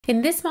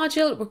In this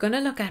module, we're going to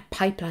look at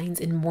pipelines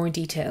in more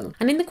detail.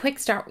 And in the quick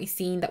start, we've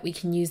seen that we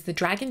can use the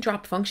drag and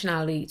drop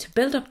functionality to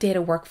build up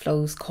data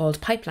workflows called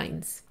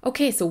pipelines.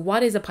 Okay, so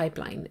what is a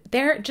pipeline?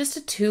 They're just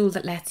a tool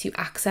that lets you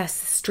access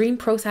the stream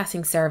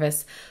processing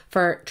service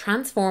for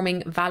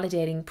transforming,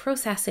 validating,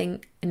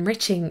 processing,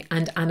 enriching,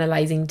 and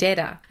analyzing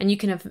data. And you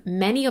can have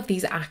many of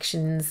these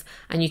actions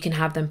and you can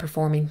have them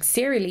performing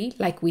serially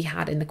like we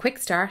had in the quick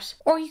start,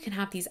 or you can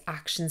have these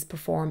actions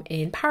perform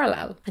in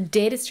parallel. And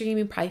data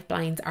streaming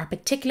pipelines are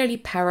particularly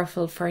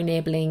powerful for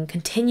enabling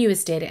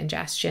continuous data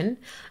ingestion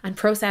and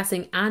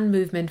processing and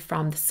movement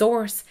from the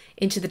source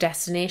into the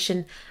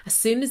destination as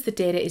soon as the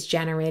data is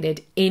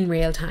generated in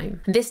real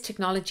time. And this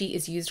technology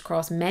is used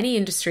across many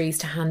industries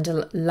to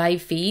handle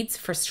live feeds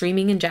for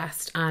streaming,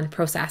 ingest, and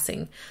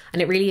processing.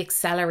 And it really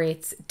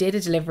accelerates data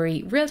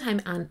delivery,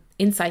 real-time and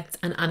insights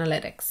and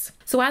analytics.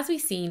 So as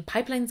we've seen,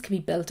 pipelines can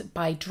be built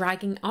by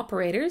dragging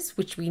operators,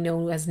 which we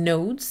know as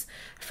nodes,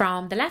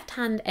 from the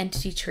left-hand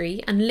entity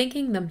tree and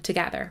linking them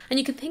together. And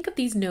you can think of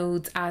these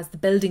nodes as the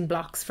building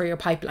blocks for your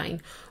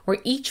pipeline, where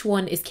each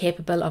one is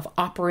capable of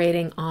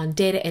operating on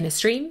data in a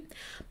stream,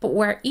 but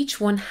where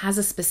each one has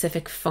a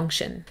specific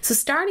function. So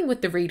starting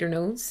with the reader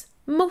nodes,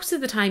 most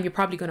of the time you're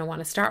probably going to want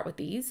to start with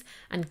these,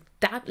 and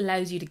that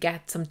allows you to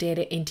get some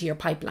data into your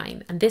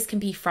pipeline. And this can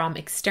be from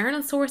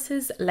external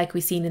sources like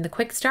we've seen in the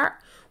quick start,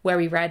 where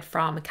we read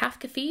from a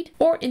Kafka feed,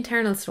 or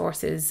internal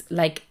sources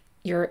like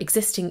your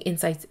existing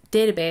insights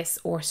database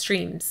or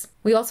streams.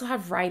 We also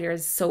have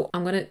writers, so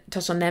I'm going to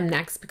touch on them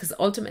next, because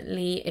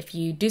ultimately if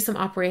you do some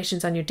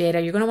operations on your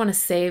data, you're going to want to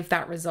save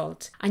that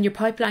result, and your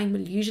pipeline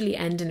will usually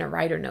end in a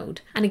writer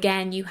node. And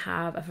again, you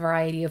have a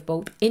variety of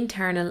both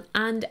internal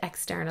and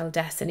external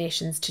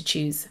destinations to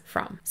choose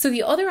from. So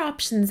the other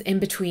options in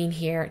between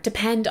here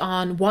depend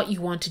on what you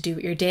want to do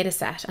with your data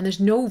set, and there's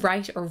no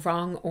right or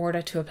wrong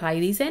order to apply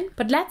these in.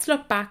 But let's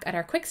look back at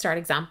our quick start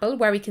example,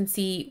 where we can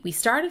see we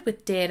started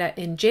with data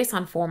in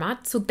JSON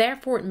format, so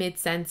therefore it made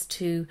sense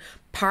to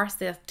parse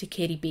that to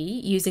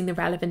KDB using the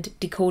relevant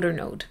decoder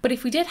node. But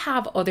if we did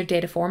have other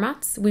data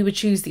formats, we would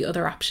choose the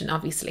other option,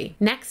 obviously.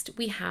 Next,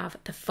 we have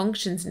the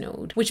functions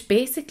node, which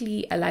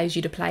basically allows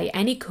you to apply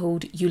any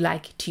code you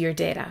like to your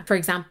data. For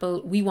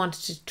example, we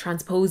wanted to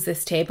transpose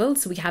this table,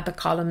 so we had the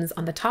columns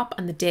on the top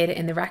and the data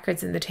in the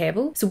records in the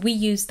table. So we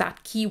use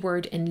that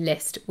keyword in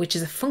list, which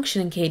is a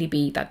function in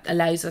KDB that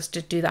allows us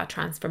to do that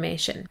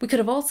transformation. We could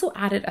have also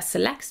added a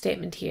select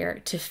statement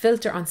here to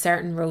filter on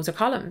certain rows or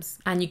columns.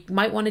 And you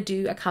might want to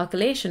do a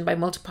calculation by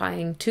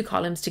multiplying two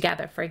columns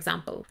together, for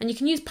example. And you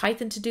can use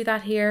Python to do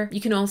that here. You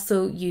can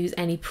also use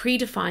any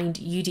predefined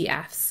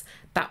UDFs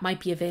that might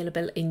be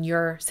available in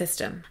your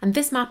system. And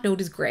this map node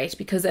is great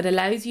because it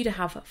allows you to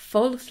have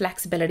full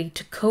flexibility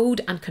to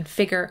code and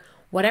configure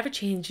whatever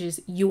changes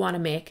you want to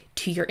make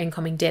to your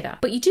incoming data.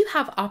 But you do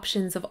have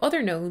options of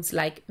other nodes,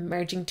 like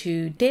merging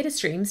two data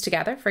streams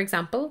together, for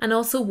example, and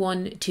also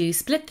one to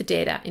split the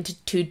data into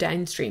two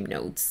downstream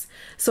nodes.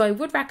 So I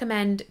would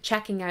recommend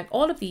checking out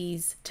all of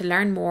these to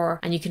learn more,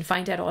 and you can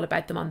find out all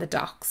about them on the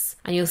docs.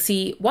 And you'll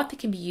see what they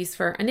can be used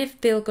for and if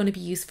they're going to be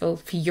useful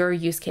for your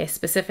use case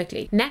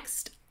specifically.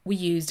 Next, we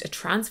used a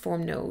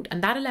transform node,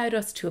 and that allowed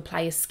us to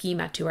apply a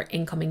schema to our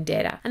incoming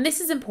data. And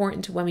this is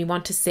important when we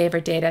want to save our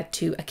data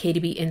to a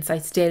KDB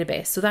Insights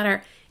database so that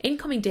our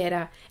incoming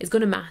data is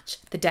going to match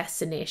the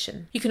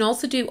destination. You can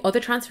also do other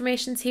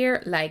transformations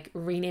here, like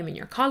renaming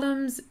your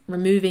columns,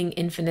 removing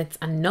infinites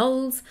and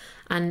nulls,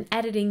 and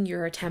editing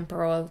your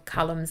temporal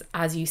columns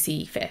as you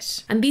see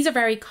fit. And these are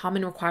very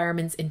common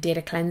requirements in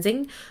data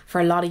cleansing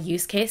for a lot of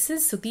use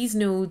cases. So these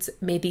nodes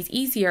made these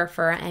easier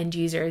for our end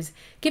users,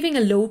 giving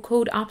a low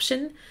code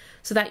option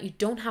so that you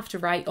don't have to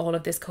write all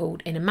of this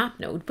code in a map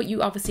node, but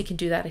you obviously can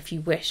do that if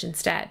you wish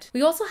instead.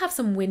 We also have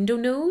some window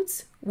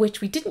nodes,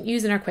 which we didn't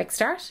use in our quick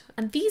start,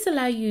 and these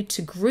allow you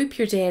to group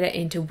your data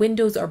into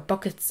windows or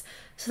buckets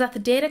so that the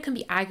data can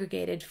be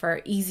aggregated for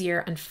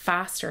easier and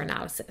faster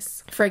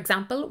analysis. For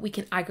example, we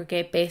can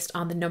aggregate based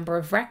on the number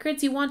of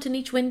records you want in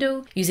each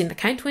window using the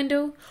count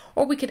window,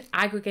 or we could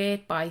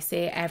aggregate by,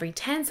 say, every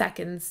 10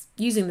 seconds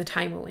using the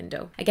timer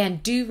window. Again,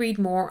 do read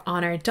more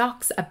on our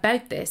docs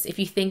about this if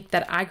you think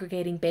that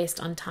aggregating based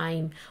on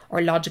time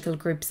or logical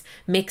groups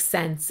makes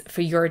sense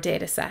for your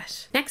data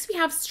set. Next, we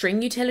have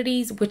string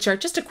utilities, which are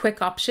just a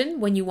quick option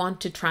when you want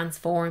to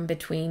transform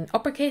between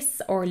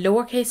uppercase or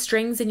lowercase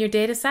strings in your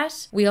data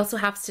set. We also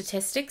have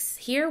statistics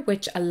here,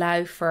 which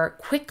allow for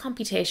quick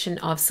computation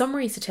of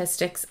summary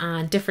statistics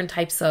and different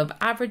types of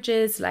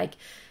averages like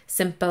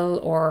simple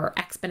or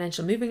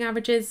exponential moving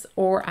averages,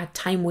 or a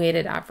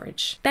time-weighted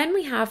average. Then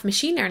we have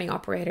machine learning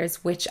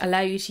operators, which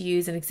allow you to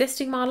use an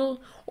existing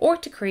model or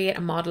to create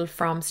a model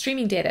from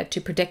streaming data to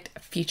predict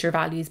future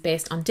values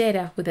based on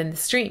data within the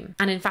stream.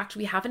 And in fact,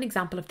 we have an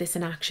example of this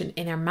in action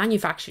in our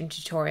manufacturing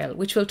tutorial,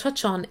 which we'll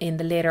touch on in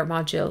the later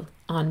module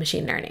on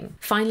machine learning.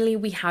 Finally,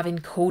 we have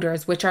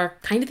encoders, which are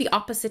kind of the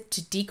opposite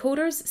to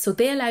decoders. So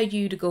they allow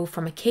you to go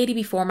from a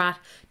KDB format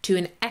to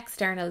an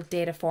external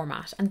data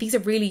format. And these are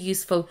really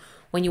useful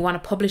when you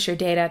want to publish your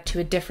data to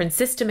a different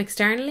system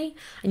externally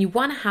and you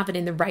want to have it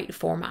in the right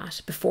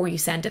format before you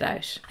send it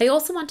out. I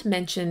also want to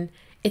mention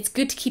it's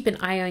good to keep an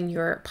eye on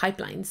your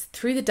pipelines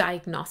through the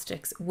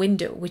diagnostics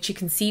window, which you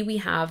can see we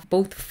have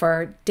both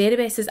for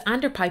databases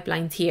and our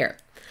pipelines here.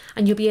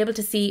 And you'll be able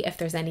to see if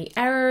there's any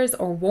errors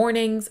or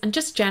warnings, and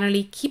just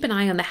generally keep an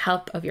eye on the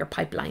health of your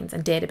pipelines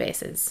and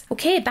databases.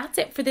 Okay, that's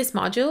it for this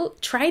module.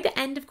 Try the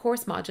end of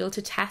course module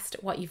to test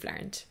what you've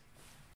learned.